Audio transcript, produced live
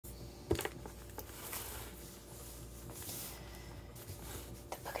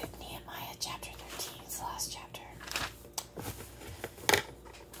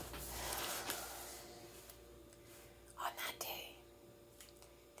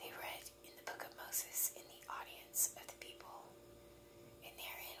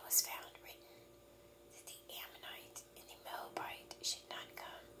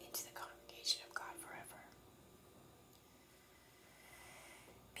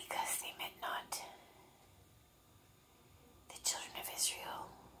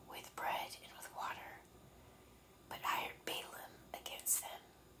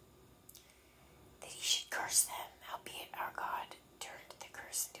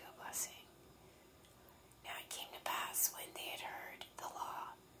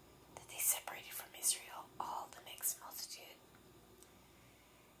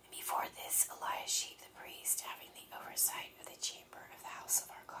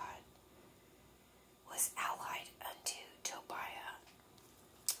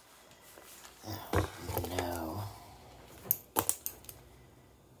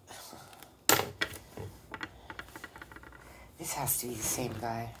This has to be the same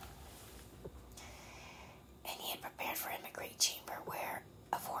guy. And he had prepared for him a great chamber where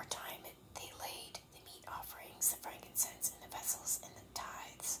aforetime they laid the meat offerings, the frankincense, and the vessels, and the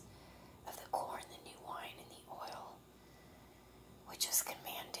tithes of the corn, the new wine, and the oil, which was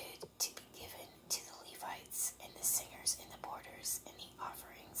commanded to be given to the Levites, and the singers, and the porters, and the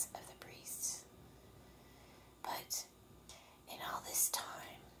offerings of the priests. But in all this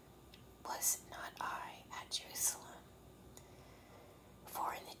time was not I at Jerusalem.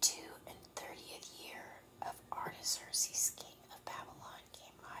 For in the 32nd year of Artaxerxes, king of Babylon,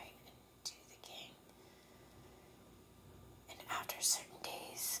 came I unto the king, and after certain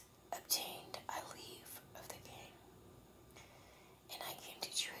days obtained I leave of the king. And I came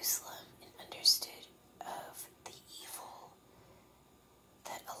to Jerusalem and understood of the evil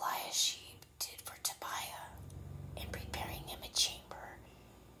that Eliashib did for Tobiah, in preparing him a chamber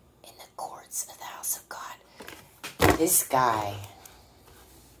in the courts of the house of God. This guy,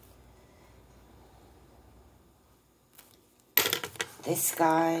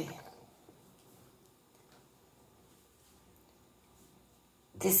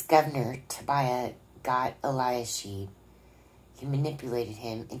 this governor, Tobiah, got Eliashib. He manipulated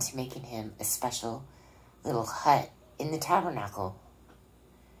him into making him a special little hut in the tabernacle.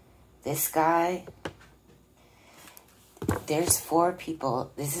 This guy, there's 4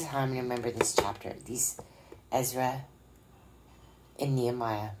 people. This is how I'm going to remember this chapter. These Ezra and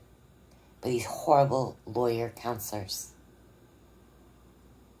Nehemiah. But these horrible lawyer counselors.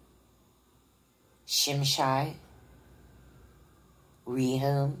 Shimshai,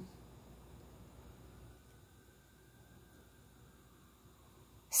 Rehum,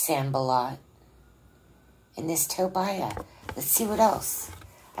 Sanballat, and this Tobiah. Let's see what else.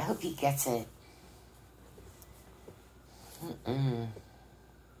 I hope he gets it. And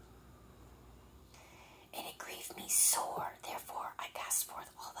it grieved me sore, therefore I cast forth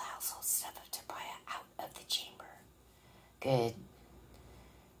all the household stuff of Tobiah out of the chamber. Good.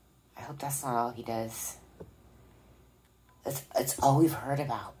 I hope that's not all he does. It's all we've heard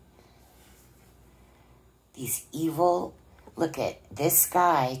about. These evil, look at this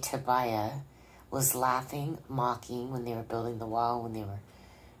guy, Tobiah, was laughing, mocking when they were building the wall, when they were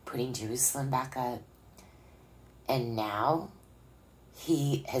putting Jerusalem back up. And now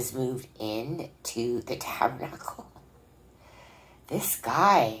he has moved into the tabernacle. This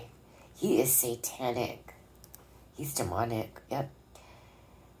guy, he is satanic. He's demonic. Yep.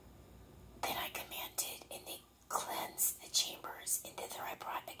 Then I commanded, and they cleansed the chambers, and thither I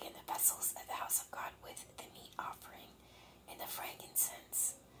brought again the vessels of the house of God with the meat offering and the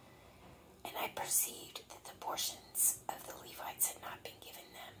frankincense. And I perceived that the portions of the Levites had not been given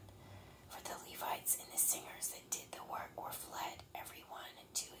them, for the Levites and the singers that did the work were fled, every one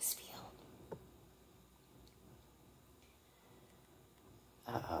to his field.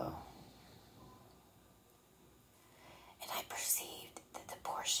 Uh-oh. And I perceived that the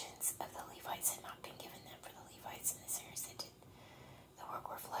portions of the Levites had not been given them, for the Levites and the singers that did the work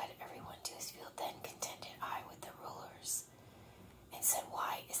were fled, every one to his field. Then contended I with the rulers, and said,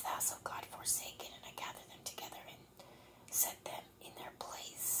 Why is the house of God forsaken? And I gathered them together and set them in their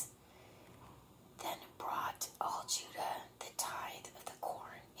place. Then brought all Judah the tithe of the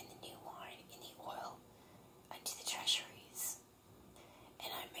corn and the new wine and the oil unto the treasuries. And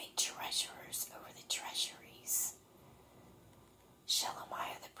I made treasurers over the treasuries,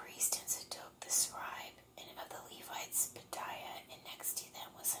 Shelemiah the priest, and Zadok the scribe, and of the Levites, Bediah, and next to them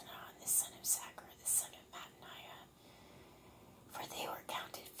was Hanan the son of Zachar, the son of Mattaniah. For they were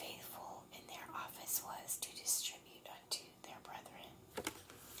counted faithful, and their office was to distribute unto their brethren.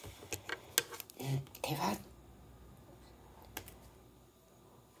 They've had,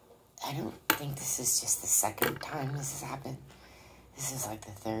 I don't think this is just the second time this has happened. This is like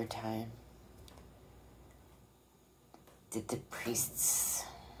the 3rd time. Did the priests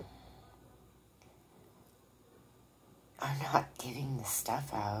are not giving the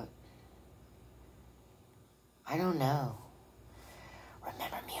stuff out? I don't know.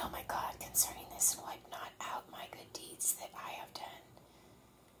 Remember me, O my God, concerning this, and wipe not out my good deeds that I have done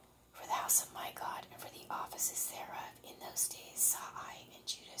for the house of my God and for the offices thereof. In those days saw I in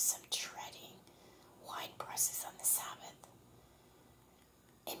Judah some treading wine presses on the Sabbath,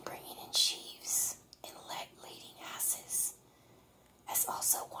 and bringing in sheaves, and lading asses, as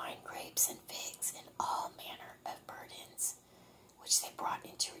also wine, grapes, and figs, and all manner of burdens, which they brought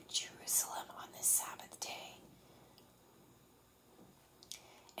into Jerusalem on this Sabbath day.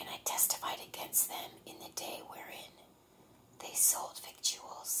 And I testified against them in the day wherein they sold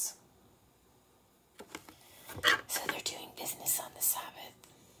victuals. So they're doing business on the Sabbath.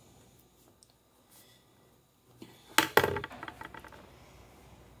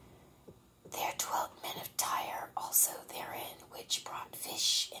 also therein which brought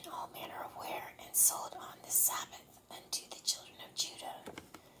fish in all manner of ware, and sold on the Sabbath unto the children of Judah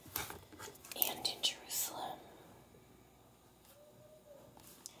and in Jerusalem.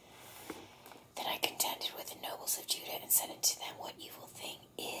 Then I contended with the nobles of Judah, and said unto them, What evil thing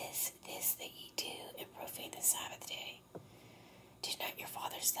is this that ye do, and profane the Sabbath day? Did not your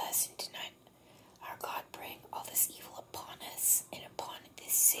fathers thus, and did not our God bring all this evil upon us, and upon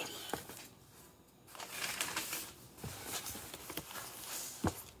this city?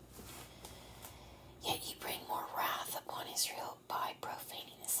 Yet ye bring more wrath upon Israel by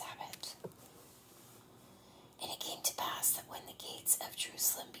profaning the Sabbath. And it came to pass that when the gates of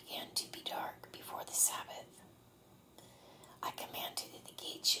Jerusalem began to be dark before the Sabbath, I commanded that the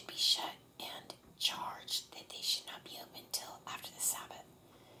gates should be shut, and charged that they should not be opened till after the Sabbath.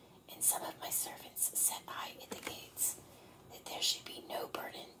 And some of my servants set I at the gates, that there should be no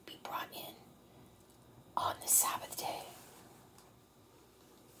burden be brought in on the Sabbath day.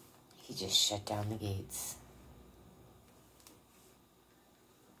 He just shut down the gates.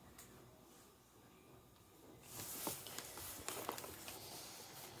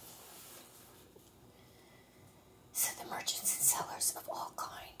 So the merchants and sellers of all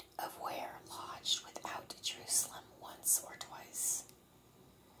kind of ware lodged without Jerusalem once or twice.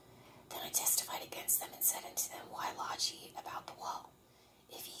 Then I testified against them, and said unto them, Why lodge ye about the wall?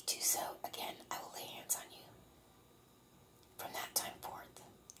 If ye do so again, I will lay hands on you. From that time forth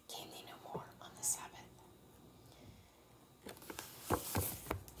came they no more on the Sabbath.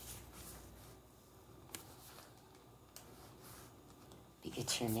 Be good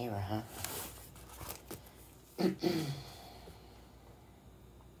to your neighbor, huh?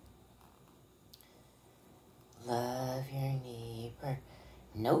 Love your neighbor.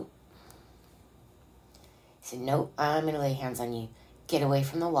 Nope. He said, nope, I'm going to lay hands on you. Get away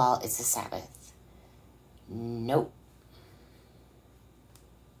from the wall. It's the Sabbath. Nope.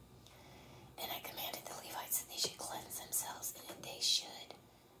 And I commanded the Levites that they should cleanse themselves, and that they should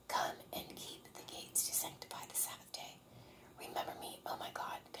come and keep the gates to sanctify the Sabbath day. Remember me, O my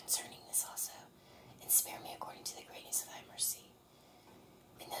God, concerning this also, and spare me according to the greatness of thy mercy.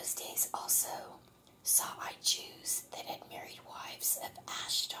 In those days also saw I Jews that had married wives of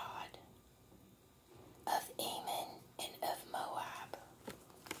Ashdod, of Ammon, and of Moab.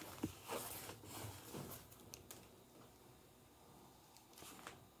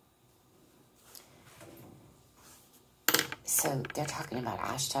 So they're talking about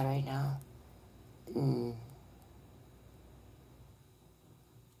Ashdod right now.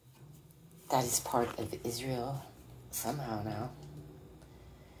 That is part of Israel somehow now.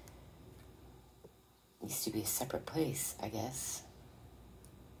 It used to be a separate place, I guess.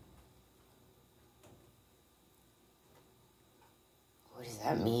 What does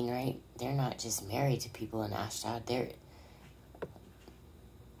that mean, right? They're not just married to people in Ashdod.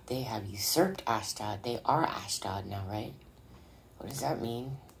 They have usurped Ashdod. They are Ashdod now, right? What does that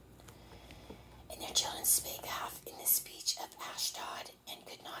mean? And their children spake half in the speech of Ashdod, and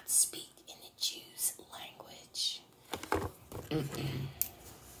could not speak in the Jews' language.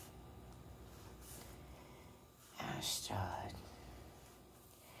 Ashdod.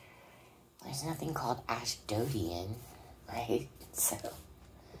 There's nothing called Ashdodian, right? So,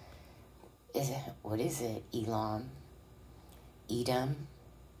 what is it? Elam? Edom?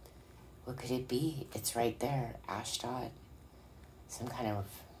 What could it be? It's right there. Ashdod. Some kind of...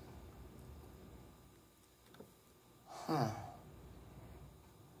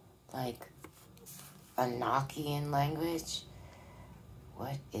 Like Anakian language?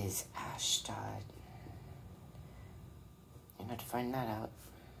 What is Ashdod? I'm going to find that out.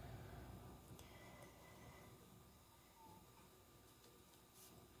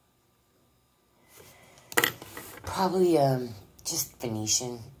 Probably just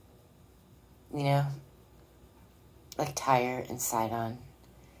Phoenician, you know, like Tyre and Sidon.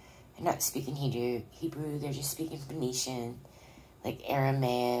 They're not speaking Hebrew, they're just speaking Phoenician, like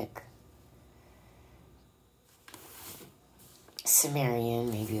Aramaic, Sumerian,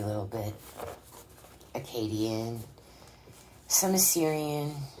 maybe a little bit, Akkadian, some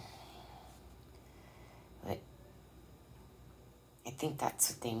Assyrian, but I think that's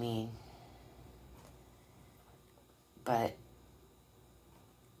what they mean. But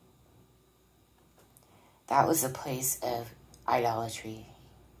that was a place of idolatry.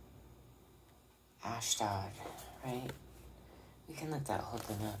 Ashdod, right? We can look that whole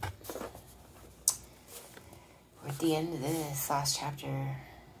thing up. We're at the end of this last chapter.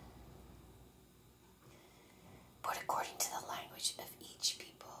 But according to the language of each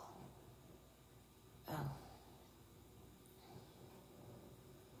people. Oh.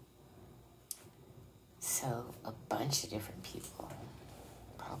 So So, a bunch of different people.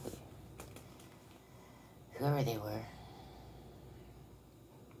 Probably. Whoever they were.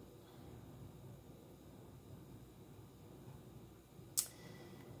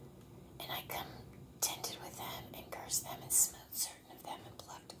 And I contended with them and cursed them and smote certain of them and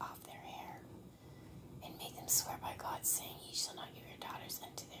plucked off their hair and made them swear by God, saying, Ye shall not give your daughters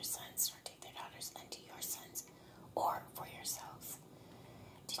unto their sons, nor take their daughters unto your sons, or for yourselves.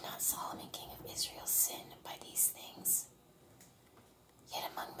 Did not Solomon king of Israel sin by these things? Yet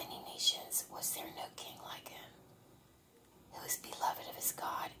among many nations was there no king like him, who was beloved of his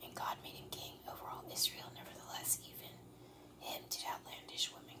God, and God made him king over all Israel. Nevertheless, even him did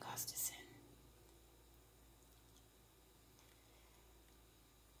outlandish women cause to sin.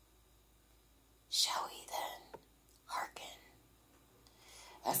 Shall we then hearken?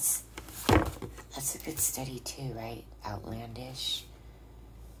 That's a good study too, right? Outlandish.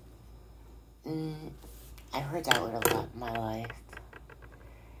 I've heard that word a lot in my life.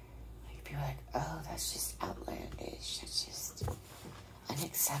 Like, people are like, oh, that's just outlandish. That's just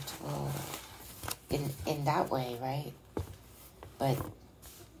unacceptable. In that way, right? But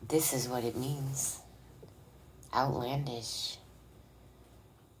this is what it means. Outlandish.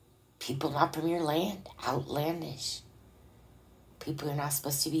 People not from your land. Outlandish. People you're not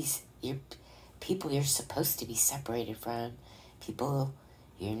supposed to be... People you're supposed to be separated from. People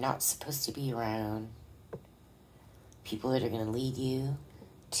you're not supposed to be around. People that are going to lead you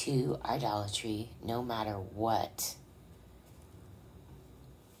to idolatry no matter what.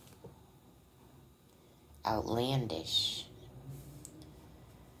 Outlandish.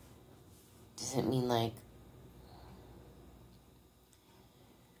 Doesn't mean like,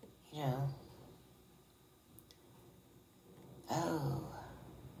 you know, oh,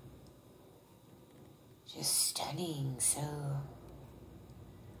 just stunning, so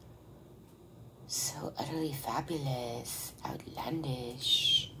utterly fabulous,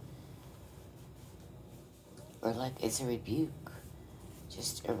 outlandish, or like it's a rebuke,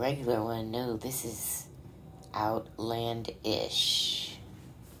 just a regular one. No, this is outlandish.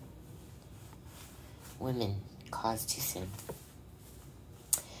 Women cause to sin.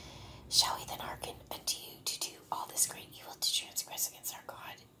 Shall we then hearken unto you to do all this great evil, to transgress against our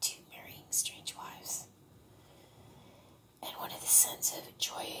God, to marrying strange wives? And one of the sons of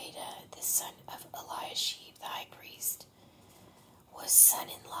Joiada, the son of Eliashib the high priest, was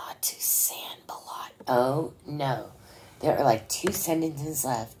son-in-law to Sanballat. Oh no, there are like 2 sentences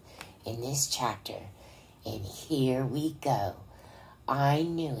left in this chapter, and here we go. I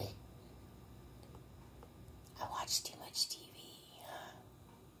knew it. I watch too much TV.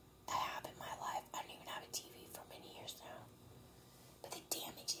 I have in my life. I don't even have a TV for many years now. But the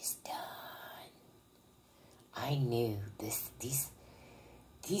damage is done. I knew this.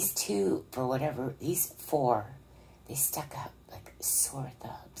 These 2, for whatever, these 4, they stuck up like sore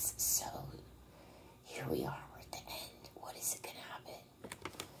thumbs. So here we are. We're at the end. What is it going to happen?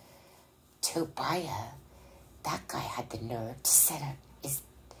 Tobiah, that guy had the nerve to set up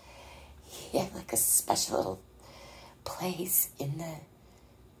he had like a special little place in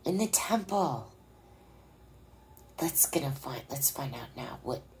the temple. Let's find out now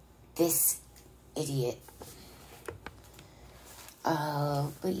what this idiot.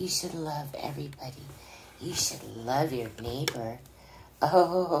 Oh, but you should love everybody. You should love your neighbor.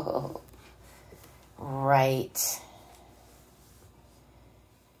 Oh, right.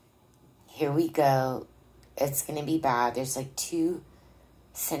 Here we go. It's going to be bad. There's like 2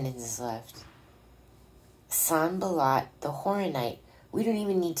 sentences left. Sanballat, the Horonite. We don't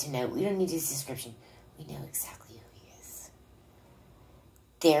even need to know. We don't need his description. We know exactly who he is.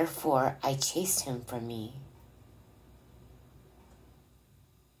 Therefore, I chased him from me.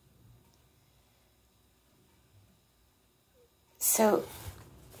 So,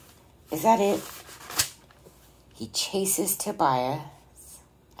 is that it? He chases Tobiah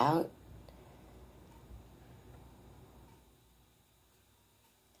out.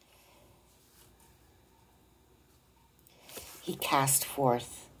 He cast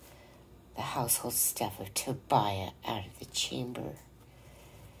forth the household stuff of Tobiah out of the chamber,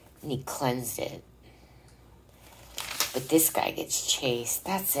 and he cleansed it. But this guy gets chased.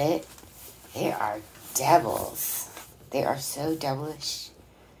 That's it. They are devils. They are so devilish.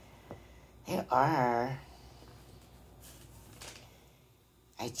 They are.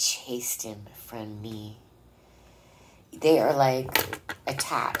 I chased him from me. They are like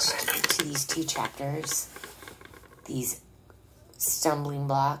attached to these 2 chapters. These stumbling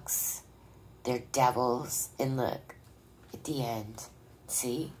blocks. They're devils. And look, at the end,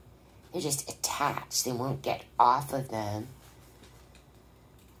 see? They're just attached. They won't get off of them.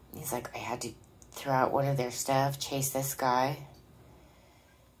 He's like, I had to throw out one of their stuff, chase this guy.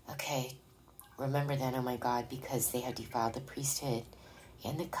 Okay, remember then, oh my God, because they have defiled the priesthood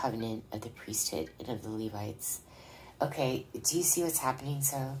and the covenant of the priesthood and of the Levites. Okay, do you see what's happening?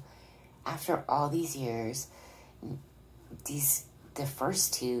 So, after all these years, the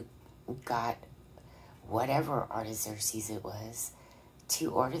first two got whatever Artaxerxes it was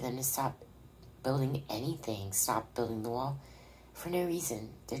to order them to stop building anything, stop building the wall for no reason.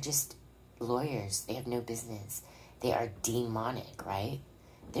 They're just lawyers. They have no business. They are demonic, right?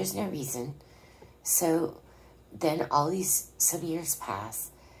 There's no reason. So then some years pass,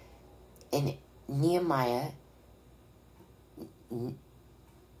 and Nehemiah,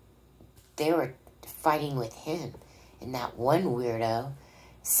 they were fighting with him, and that one weirdo,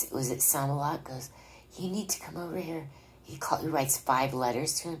 was it Sanballat, goes, you need to come over here. He writes 5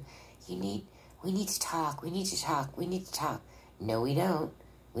 letters to him. We need to talk. We need to talk. We need to talk. No, we don't.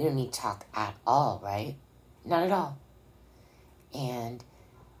 We don't need to talk at all, right? Not at all. And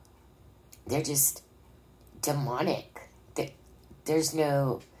they're just demonic. There's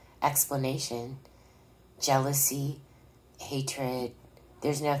no explanation. Jealousy, hatred,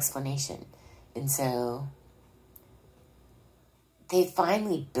 there's no explanation. And so they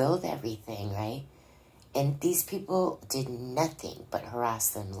finally build everything, right? And these people did nothing but harass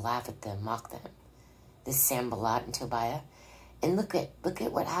them, laugh at them, mock them. This Sanballat and Tobiah. And look at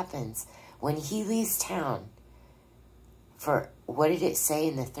what happens when he leaves town. For what did it say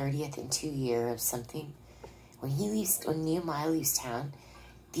in the 30th and 2 year of something? When Nehemiah leaves town,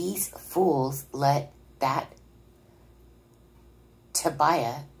 these fools let that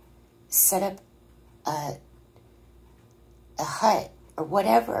Tobiah set up a hut or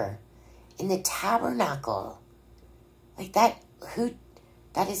whatever in the tabernacle. Like that,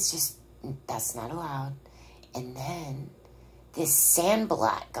 that's not allowed. And then this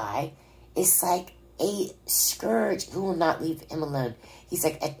Sanballat guy is like a scourge who will not leave him alone. He's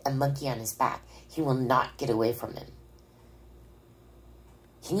like a monkey on his back. He will not get away from him.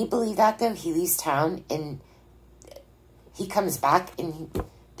 Can you believe that, though? He leaves town, and he comes back, and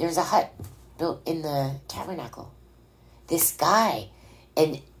there's a hut built in the tabernacle. This guy,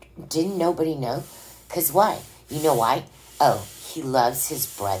 and didn't nobody know? Because why? You know why? Oh, he loves his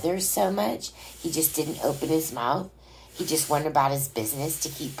brother so much, he just didn't open his mouth. He just went about his business to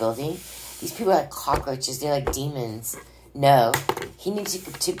keep building. These people are like cockroaches. They're like demons. No, he needs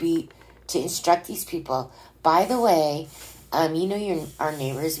to instruct these people. By the way, you know our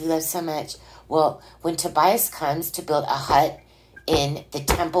neighbors we love so much. Well, when Tobias comes to build a hut in the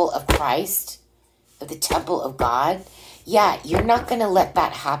temple of Christ, of the temple of God, yeah, you're not going to let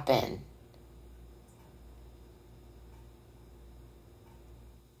that happen.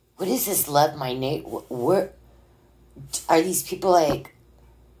 What is this love my neighbor? Are these people like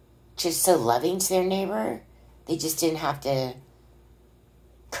just so loving to their neighbor? They just didn't have to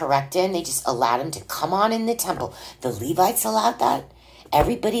correct him. They just allowed him to come on in the temple. The Levites allowed that.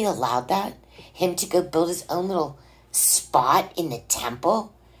 Everybody allowed that. Him to go build his own little spot in the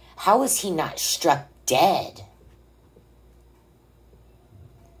temple. How was he not struck dead?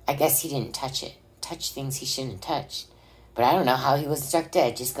 I guess he didn't touch things he shouldn't have touched. But I don't know how he was struck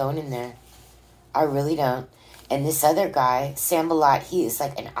dead just going in there. I really don't. And this other guy, Sanballat, he is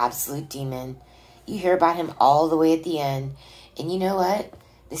like an absolute demon. You hear about him all the way at the end. And you know what?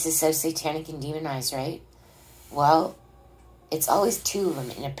 This is so satanic and demonized, right? Well, it's always 2 of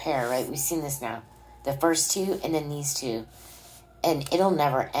them in a pair, right? We've seen this now. The first 2 and then these 2. And it'll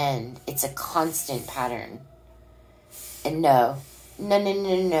never end. It's a constant pattern. And no.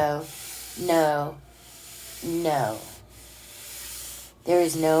 There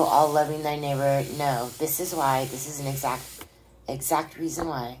is no all loving thy neighbor. No, this is why. This is an exact reason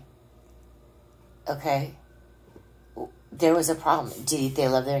why. Okay? There was a problem. Did they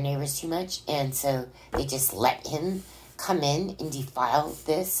love their neighbors too much? And so they just let him come in and defile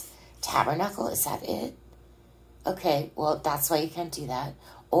this tabernacle? Is that it? Okay, well, that's why you can't do that.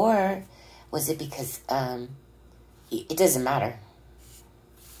 Or was it because, it doesn't matter.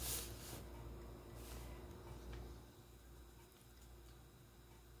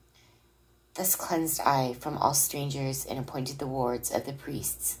 Thus cleansed I from all strangers and appointed the wards of the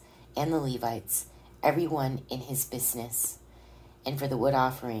priests and the Levites, every one in his business, and for the wood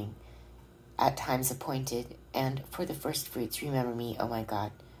offering at times appointed, and for the first fruits remember me, O my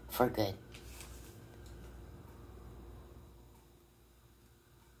God, for good.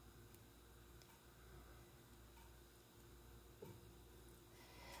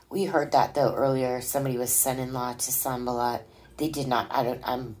 We heard that, though, earlier. Somebody was son-in-law to Sanballat. They did not,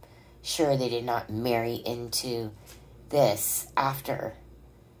 I'm sure they did not marry into this after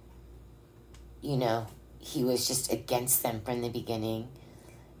you know, he was just against them from the beginning.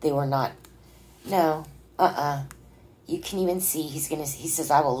 They were not, no, You can even see he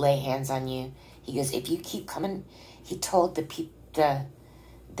says, I will lay hands on you. He goes, if you keep coming, he told the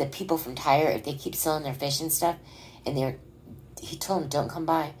people from Tyre, if they keep selling their fish and stuff, and he told them, don't come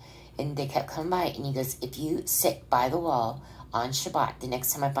by. And they kept coming by, and he goes, if you sit by the wall on Shabbat, the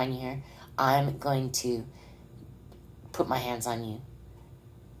next time I find you here, I'm going to put my hands on you.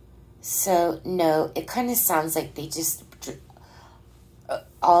 So, no, it kind of sounds like they just,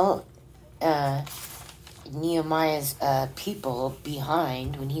 all Nehemiah's people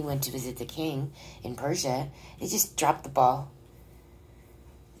behind, when he went to visit the king in Persia, they just dropped the ball.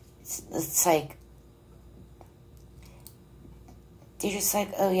 It's like, they're just like,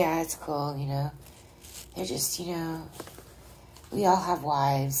 oh yeah, it's cool, you know. They're just, you know, we all have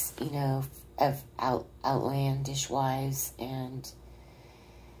wives, you know, of outlandish wives, and,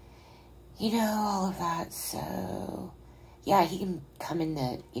 you know, all of that. So, yeah, he can come in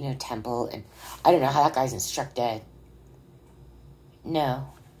the, you know, temple, and I don't know how that guy's not struck dead.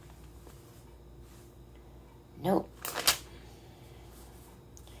 No. Nope.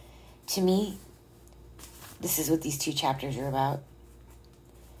 To me, this is what these 2 chapters are about.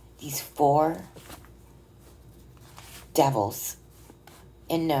 These 4 devils.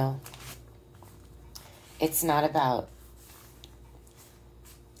 And no, it's not about,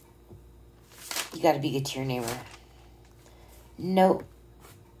 you got to be good to your neighbor. Nope.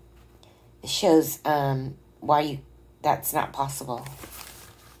 It shows why that's not possible,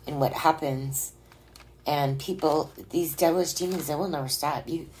 and what happens. And people, these devilish demons, they will never stop.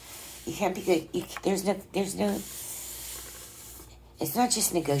 You can't be good. There's no. It's not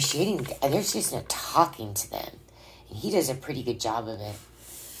just negotiating. There's just no talking to them, and he does a pretty good job of it.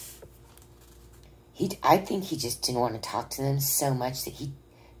 I think he just didn't want to talk to them so much that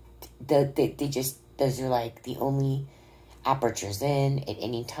those are like the only apertures in at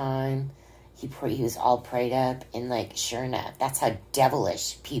any time. He was all prayed up, and like, sure enough, that's how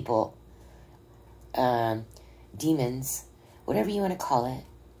devilish people, demons, whatever you want to call it,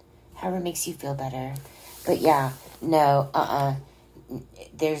 however makes you feel better. But yeah, no,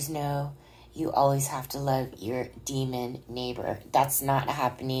 there's no, you always have to love your demon neighbor. That's not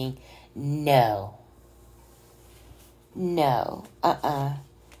happening. No.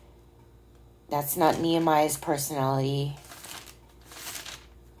 That's not Nehemiah's personality.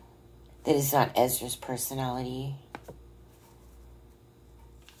 That is not Ezra's personality.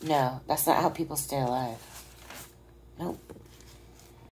 No, that's not how people stay alive. Nope.